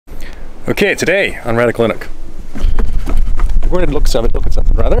Okay, today on Radical Linux, we're going to look at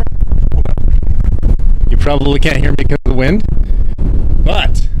something rather. You probably can't hear me because of the wind,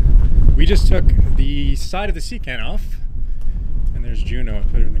 but we just took the side of the sea can off, and there's Juno. I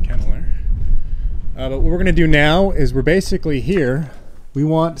put her in the kennel there. But what we're going to do now is we're basically here. We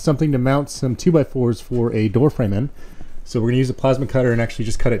want something to mount some 2x4s for a door frame in. So we're going to use a plasma cutter and actually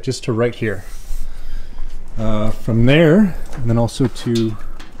just cut it just to right here. From there, and then also to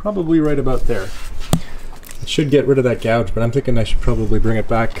probably right about there. It should get rid of that gouge, but I'm thinking I should probably bring it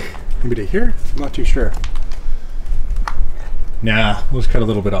back maybe to here. I'm not too sure. Nah, we'll just cut a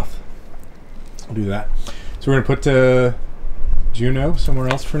little bit off. I'll do that. So we're going to put Juno somewhere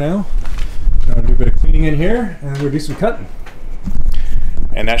else for now. I'll do a bit of cleaning in here, and we'll do some cutting.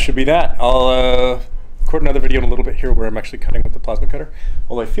 And that should be that. I'll record another video in a little bit here where I'm actually cutting with the plasma cutter.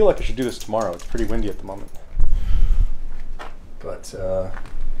 Although I feel like I should do this tomorrow. It's pretty windy at the moment. But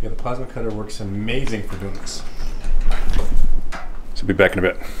yeah, the plasma cutter works amazing for doing this. So I'll be back in a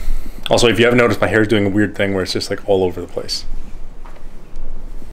bit. Also, if you haven't noticed, my hair is doing a weird thing where it's just like all over the place.